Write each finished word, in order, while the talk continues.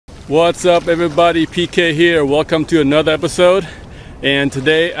What's up everybody, PK here. Welcome to another episode. And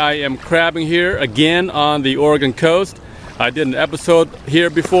today I am crabbing here again on the Oregon coast. I did an episode here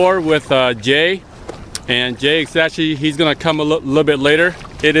before with Jay. And Jay, he's gonna come a little bit later.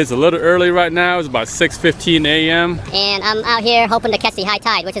 It is a little early right now. It's about 6:15 a.m. And I'm out here hoping to catch the high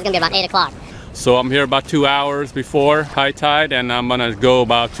tide, which is gonna be about 8 o'clock. So I'm here about 2 hours before high tide, and I'm gonna go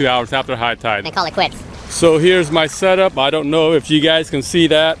about 2 hours after high tide. And call it quits. So here's my setup. I don't know if you guys can see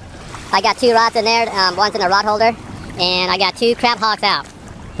that. I got 2 rods in there, one's in a rod holder, and I got 2 crab hawks out.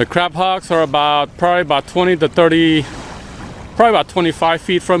 The crab hawks are probably about 20 to 30, probably about 25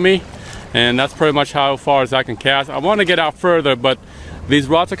 feet from me. And that's pretty much how far as I can cast. I want to get out further, but these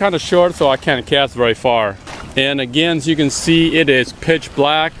rods are kind of short, so I can't cast very far. And again, as you can see, it is pitch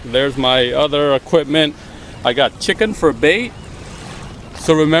black. There's my other equipment. I got chicken for bait.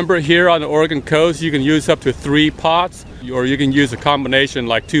 So remember, here on the Oregon coast, you can use up to 3 pots, or you can use a combination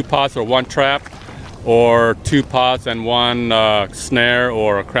like 2 pots or 1 trap, or 2 pots and 1 snare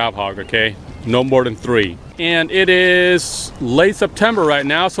or a crab hog, okay? No more than 3. And it is late September right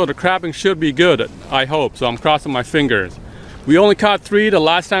now, so the crabbing should be good, I hope. So I'm crossing my fingers. We only caught 3 the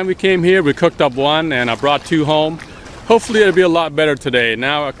last time we came here. We cooked up 1 and I brought 2 home. Hopefully it'll be a lot better today.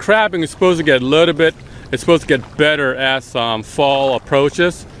 Now crabbing is supposed to get a little bit, it's supposed to get better as fall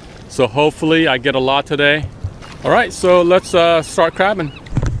approaches. So hopefully I get a lot today. All right, so let's start crabbing.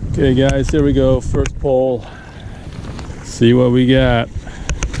 Okay guys, here we go, first pull. See what we got.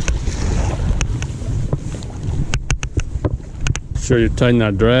 Sure you tighten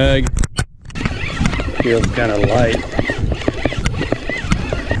that drag. Feels kind of light.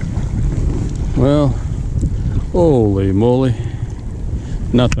 Well, holy moly,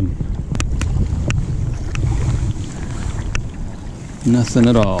 nothing. Nothing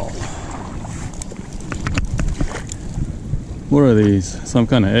at all. What are these? Some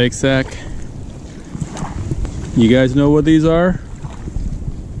kind of egg sac? You guys know what these are?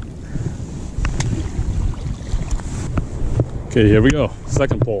 Okay, here we go.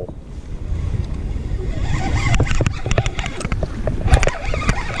 Second pull.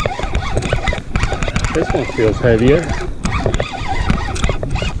 This one feels heavier.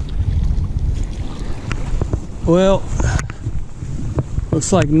 Well,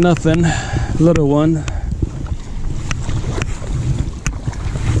 looks like nothing. Little one.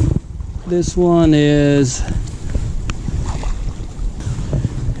 This one he's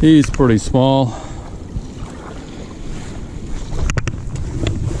pretty small.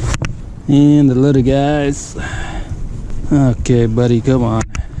 And the little guys. Okay, buddy, come on.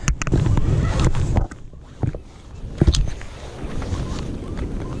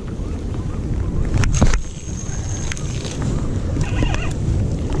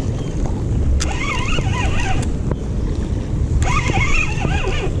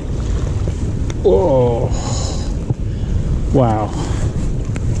 Whoa. Wow.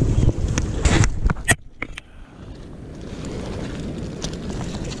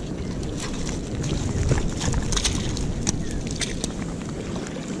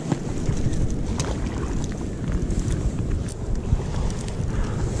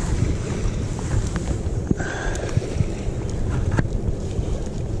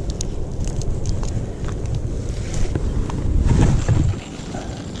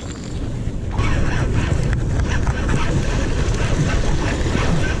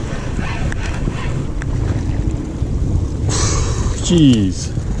 Jeez,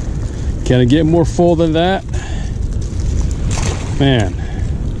 can I get more full than that? Man.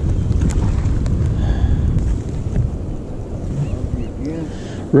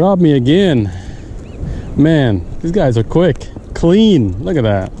 Robbed me again. Man, these guys are quick, clean. Look at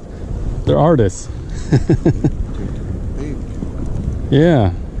that. They're artists.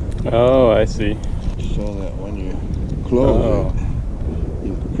 Yeah. Oh, I see. So that when you close it,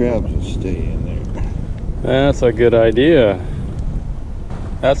 your crabs will stay in there. That's a good idea.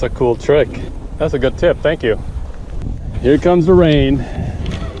 That's a cool trick. That's a good tip, thank you. Here comes the rain.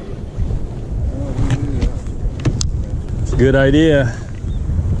 It's a good idea.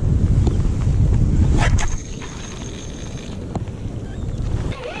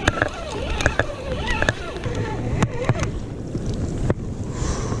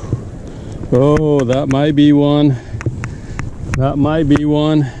 Oh, that might be one. That might be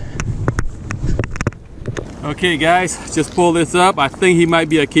one. Okay guys, just pull this up. I think he might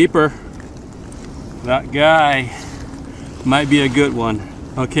be a keeper. That guy might be a good one.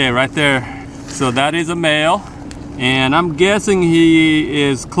 Okay, right there. So that is a male, and I'm guessing he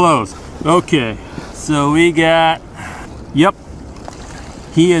is close. Okay, so we got, yep,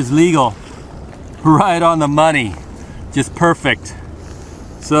 he is legal. Right on the money. Just perfect.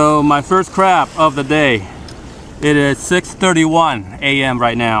 So my first crab of the day. It is 6:31 a.m.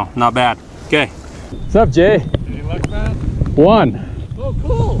 right now. Not bad. Okay. What's up, Jay? Any luck, man? One. Oh,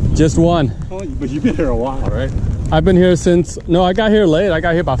 cool. Just one. Oh, but you've been here a while, right? I've been here since, no, I got here late. I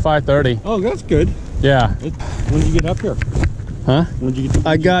got here about 5:30. Oh, that's good. Yeah. When did you get up here? Huh? When did you get?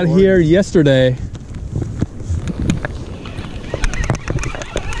 I got here yesterday.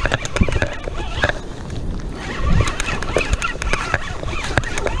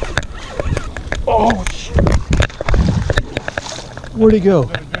 Oh, shit. Where'd he go? Is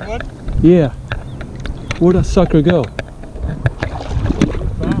that a good one? Yeah. Where'd that sucker go?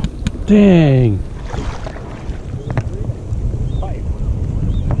 Dang.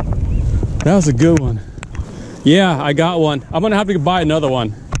 That was a good one. Yeah, I got one. I'm gonna have to buy another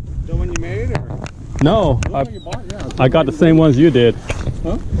one. The one you made, or? No, The one you bought? Yeah. I got the same ones you did.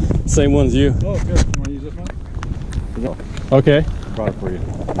 Huh? Same ones you. Oh, good. You want to use this one? No. Okay. Brought it for you.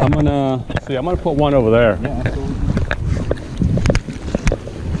 I'm gonna see. I'm gonna put one over there. Yeah, absolutely.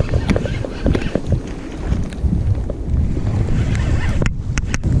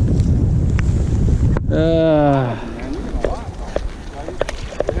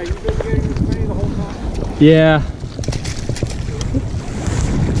 Yeah.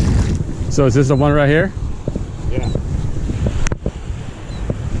 So is this the one right here? Yeah.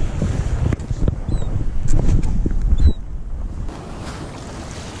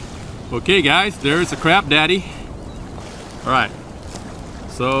 Okay guys, there's the crab daddy. Alright,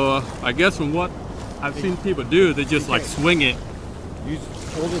 so I guess from what I've seen people do, they just like swing it.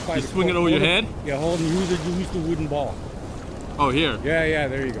 Hold it by You swing it over your head? Yeah, hold and use the wooden ball. Oh, here. Yeah,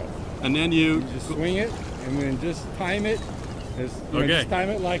 there you go. And then you just swing it, and then just time it. Just time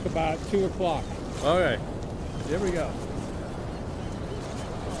it like about 2 o'clock. Okay. There we go.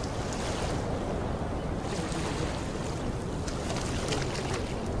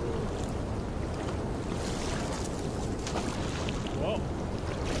 Well,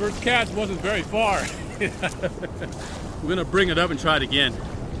 first catch wasn't very far. We're gonna bring it up and try it again.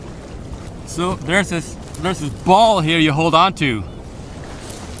 So there's this ball here you hold on to.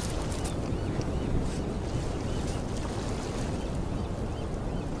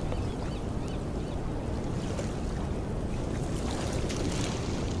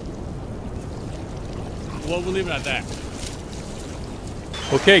 Well, we'll leave it at that.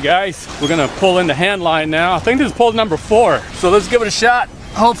 Okay guys, we're gonna pull in the hand line now. I think this is pull number 4. So let's give it a shot.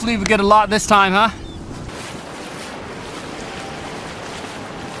 Hopefully we get a lot this time, huh?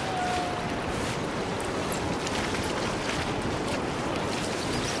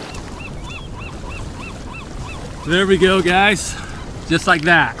 There we go guys, just like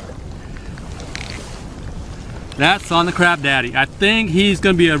that. That's on the crab daddy. I think he's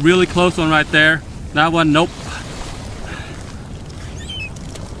gonna be a really close one right there. That one, nope.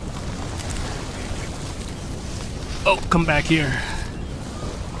 Oh, come back here.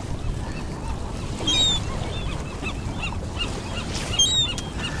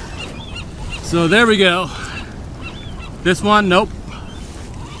 So there we go. This one, nope.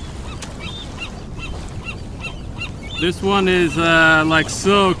 This one is like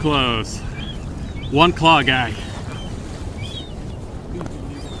so close. One claw guy.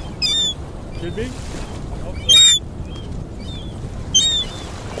 Could be. Hope so.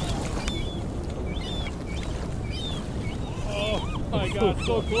 Oh my God,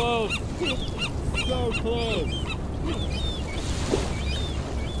 so close. So close.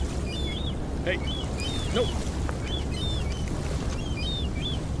 Hey, nope.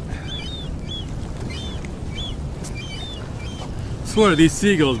 Swear to these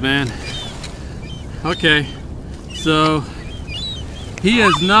seagulls, man. Okay, so he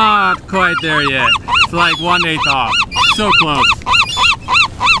is not quite there yet. It's like 1/8 off. So close.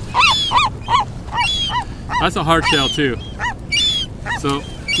 That's a hard shell too. So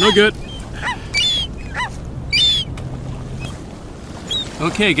no good.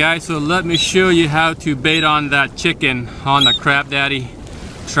 Okay guys, so let me show you how to bait on that chicken on the crab daddy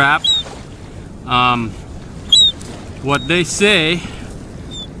trap. What they say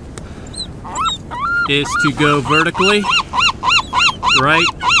is to go vertically right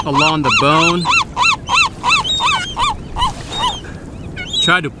along the bone.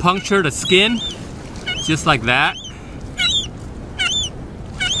 Try to puncture the skin just like that,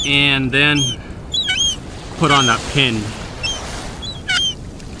 and then put on that pin.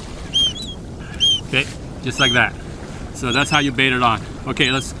 Okay, just like that. So that's how you bait it on.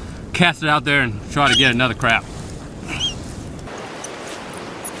 Okay, let's cast it out there and try to get another crab.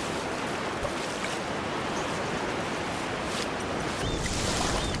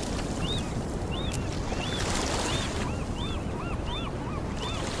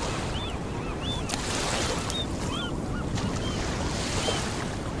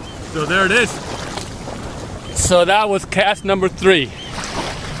 So there it is. So that was cast number 3.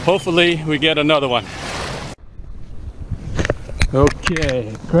 Hopefully we get another one.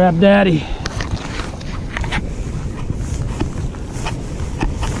 Okay, Crab Daddy.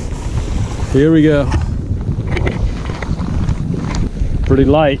 Here we go. Pretty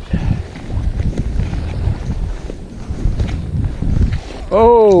light.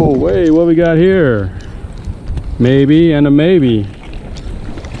 Oh, wait, what we got here? Maybe and a maybe.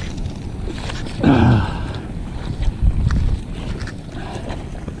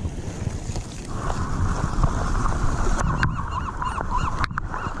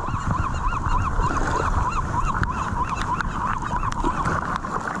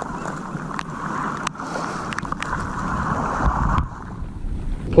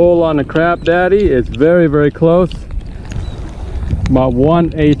 Pull on the Crab Daddy is very, very close. About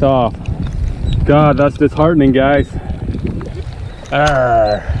 1/8 off. God, that's disheartening, guys.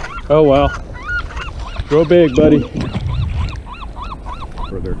 Oh well. Grow big, buddy.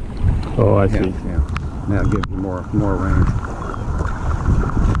 Further. Oh, I see. Yeah. Now gives you more range.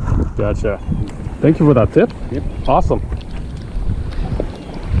 Gotcha. Thank you for that tip. Yep. Awesome.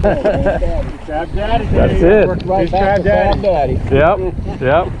 Crab Daddy. That's it. Worked right back to Crab Daddy. Yep.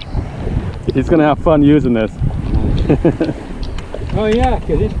 Yep. He's gonna have fun using this. Oh yeah,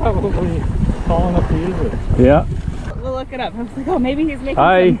 because he's probably calling up to use it. Yeah. We'll look it up. I was like, oh, maybe he's making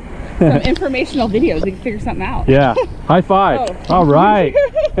Hi. some informational videos. We can figure something out. Yeah. High five. Oh. All right.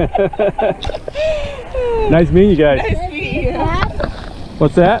 Nice meeting you guys. Nice to meet you.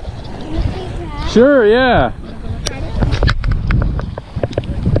 What's that? Sure, yeah.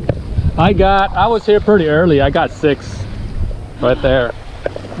 I was here pretty early. I got 6 right there.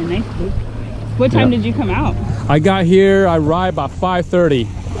 Oh, nice. What time did you come out? I got here, I arrived about 5:30.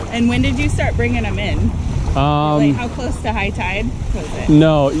 And when did you start bringing them in? Like how close to high tide was it?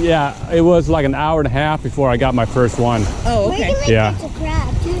 No, yeah, it was like an hour and a half before I got my first one. Oh, okay. Yeah. It's a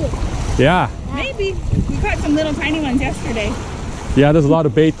crab too. Yeah. Maybe. We caught some little tiny ones yesterday. Yeah, there's a lot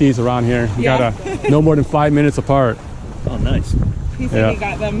of bait thieves around here. You Yeah. gotta no more than 5 minutes apart. Oh, nice. He said he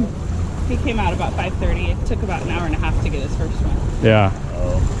got them. He came out about 5:30. It took about an hour and a half to get his first one. Yeah.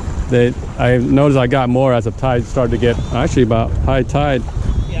 I noticed I got more as the tide started to get, actually about high tide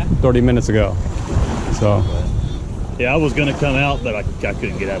 30 minutes ago. So. Yeah, I was gonna come out, but I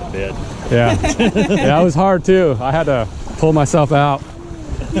couldn't get out of bed. Yeah. Yeah, it was hard too. I had to pull myself out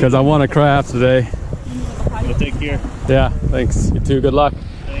because I wanted crabs today. Well, take care. Yeah, thanks. You too. Good luck.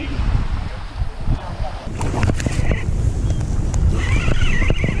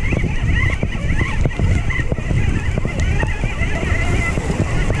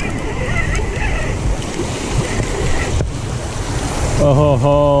 Oh ho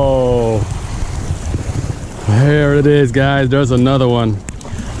ho. There it is, guys. There's another one.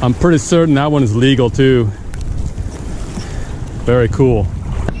 I'm pretty certain that one is legal too. Very cool.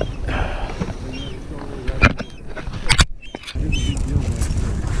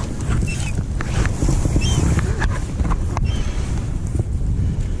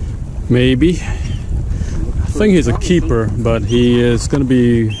 Maybe. I think he's a keeper, but he is going to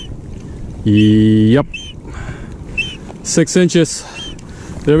be, yep, 6 inches.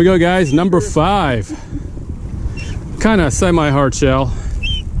 There we go, guys. Number 5. Kind of semi-hard shell.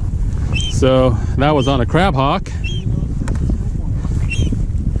 So that was on a crab hawk.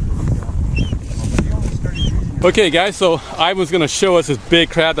 Okay, guys. So Ivan's going to show us his big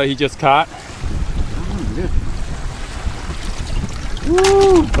crab that he just caught.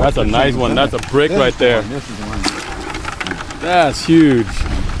 Woo, that's a nice one. That's a brick right there. That's huge.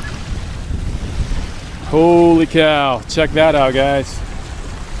 Holy cow. Check that out, guys.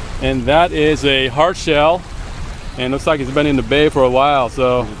 And that is a hard shell. And looks like it's been in the bay for a while.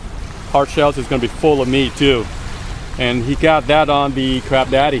 So hard shells is going to be full of meat too. And he got that on the Crab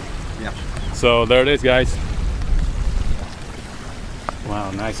Daddy. Yeah. So there it is, guys.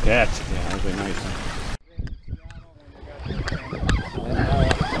 Wow, nice catch. Yeah, that's a nice one.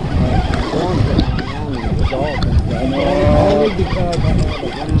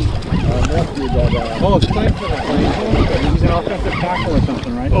 Oh, it's playing for that. He's an offensive tackle or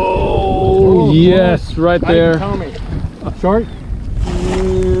something, right? Oh, yes, right there. Tell me. Short?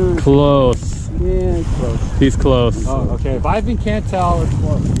 Close. Yeah, it's close. He's close. Oh, okay. If Ivan can't tell, it's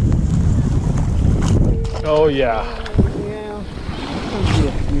close. Oh, yeah. Yeah.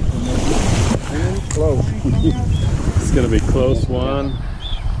 Close. It's going to be close one.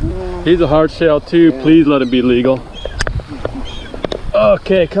 He's a hard shell too. Please let it be legal.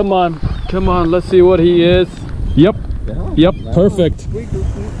 Okay, come on. Come on, let's see what he is. Yep. Yep, perfect.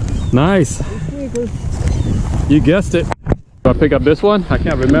 Nice. You guessed it. Do I pick up this one? I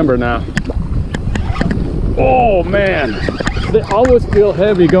can't remember now. Oh man, they always feel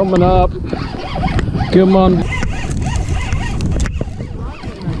heavy coming up. Come on.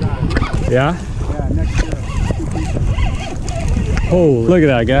 Yeah? Yeah, next year. Oh, look at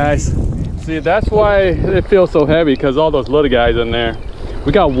that, guys. See, that's why it feels so heavy, because all those little guys in there.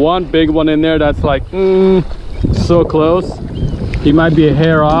 We got one big one in there that's like, so close. He might be a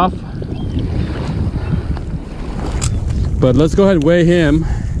hair off. But let's go ahead and weigh him.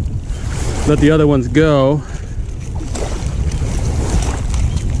 Let the other ones go.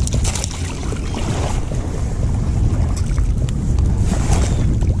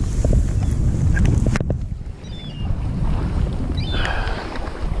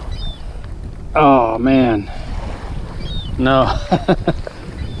 Oh man, no.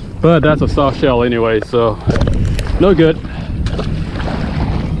 But that's a soft shell anyway, so no good.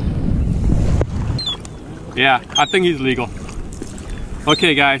 Yeah, I think he's legal.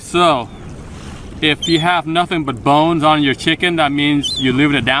 Okay guys, so if you have nothing but bones on your chicken, that means you're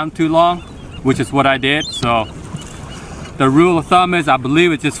leaving it down too long, which is what I did. So the rule of thumb is, I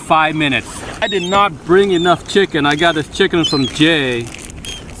believe it's just 5 minutes. I did not bring enough chicken. I got this chicken from Jay,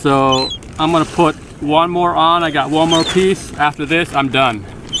 so I'm gonna put one more on. I got one more piece. After this, I'm done.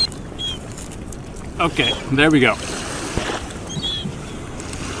 Okay, there we go.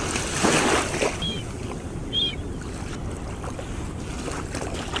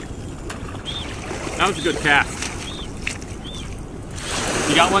 That was a good cast.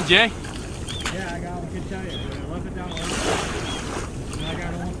 You got one, Jay? Yeah, I got one. I can tell you. I left it down once. And I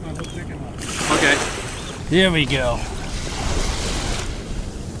got almost my whole chicken left. Okay. Here we go.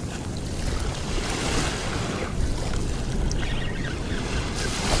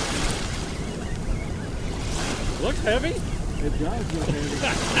 Looks heavy. It does look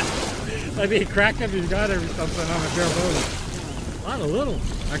heavy. Like he cracked up his gut or something on a bare bone. A lot of little.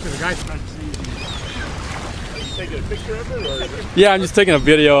 Actually, the guy's not seeing. Taking a picture of it, or? Yeah, I'm just taking a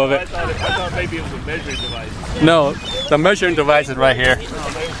video of it. I thought maybe it was a measuring device. No, the measuring device is right here.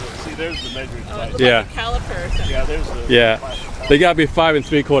 There's the measuring device. Yeah. Like a caliper or something. Yeah, there's the. Yeah. They gotta be 5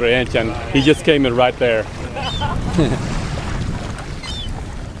 3/4 inch, and he just came in right there.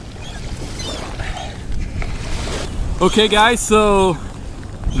 Okay guys, so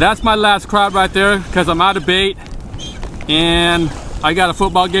that's my last crab right there, because I'm out of bait and I got a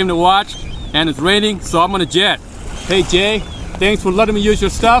football game to watch and it's raining, so I'm gonna jet. Hey Jay, thanks for letting me use your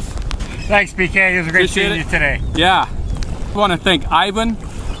stuff. Thanks, BK. It was great Appreciate seeing you today. Yeah. I want to thank Ivan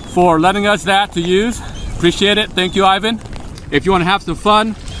for letting us that to use. Appreciate it. Thank you, Ivan. If you want to have some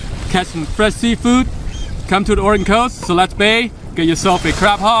fun, catch some fresh seafood, come to the Oregon coast, Siletz Bay, get yourself a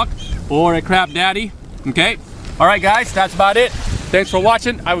crab hawk or a crab daddy. Okay? All right, guys, that's about it. Thanks for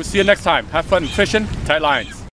watching. I will see you next time. Have fun fishing. Tight lines.